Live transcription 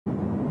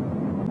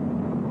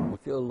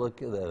feel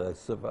lucky that I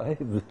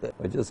survived.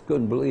 I just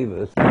couldn't believe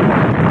it.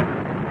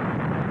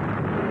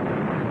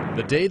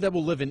 The day that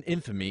will live in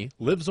infamy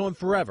lives on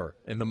forever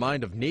in the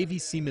mind of Navy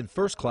Seaman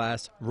First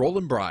Class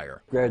Rolland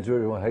Briar.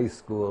 Graduated from high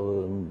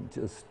school and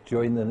just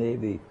joined the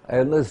Navy. I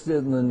enlisted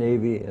in the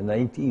Navy in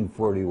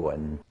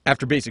 1941.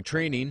 After basic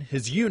training,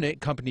 his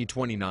unit, Company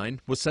 29,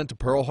 was sent to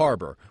Pearl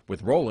Harbor,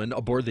 with Rolland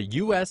aboard the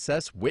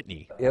USS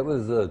Whitney. It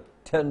was a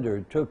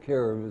tender, took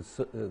care of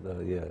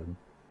the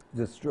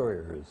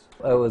destroyers.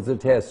 I was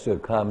attached to a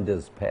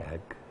Commodus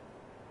pack.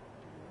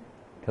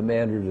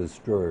 Commander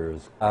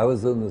destroyers. I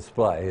was in the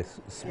Spy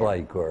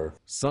Corps.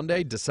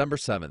 Sunday, December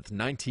 7th,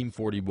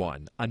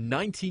 1941, a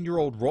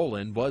 19-year-old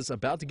Rolland was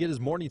about to get his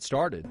morning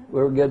started. We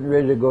were getting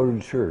ready to go to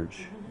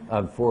church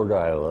on Ford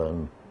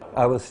Island.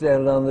 I was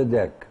standing on the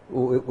deck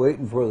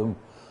waiting for the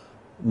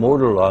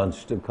motor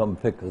launch to come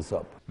pick us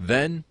up.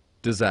 Then,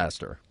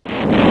 disaster.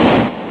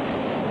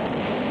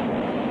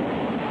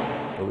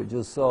 We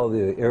just saw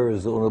the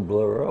Arizona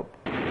blur up.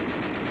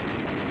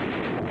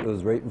 It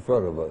was right in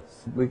front of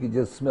us. We could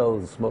just smell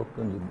the smoke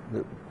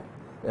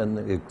and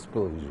the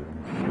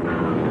explosions.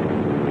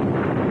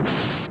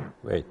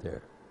 Right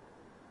there.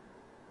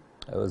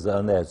 I was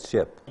on that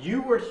ship.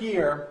 You were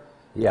here,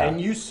 yeah,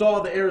 and you saw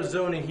the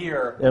Arizona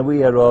here. And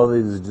we had all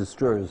these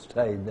destroyers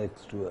tied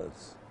next to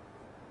us,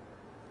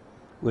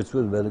 which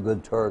would have been a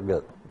good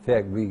target. In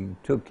fact, we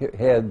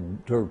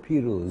had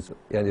torpedoes,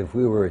 and if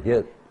we were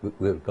hit, we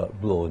would have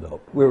got blown up.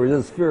 We were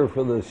just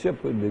fearful the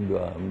ship would be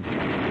gone.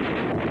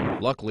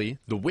 Luckily,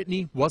 the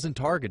Whitney wasn't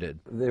targeted.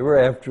 They were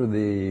after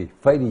the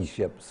fighting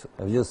ships.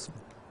 I just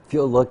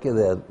feel lucky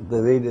that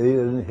they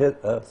didn't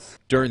hit us.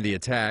 During the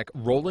attack,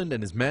 Rolland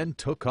and his men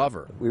took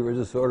cover. We were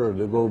just ordered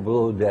to go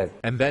below deck.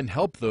 And then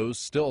help those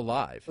still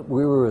alive.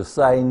 We were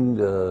assigned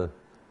to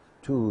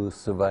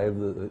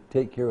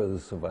take care of the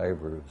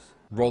survivors.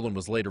 Rolland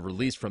was later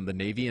released from the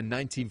Navy in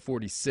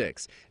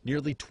 1946.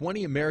 Nearly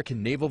 20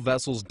 American naval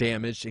vessels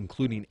damaged,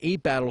 including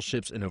 8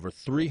 battleships and over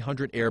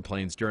 300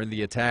 airplanes during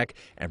the attack,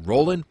 and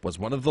Rolland was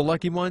one of the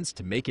lucky ones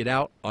to make it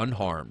out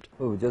unharmed.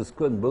 We just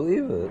couldn't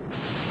believe it.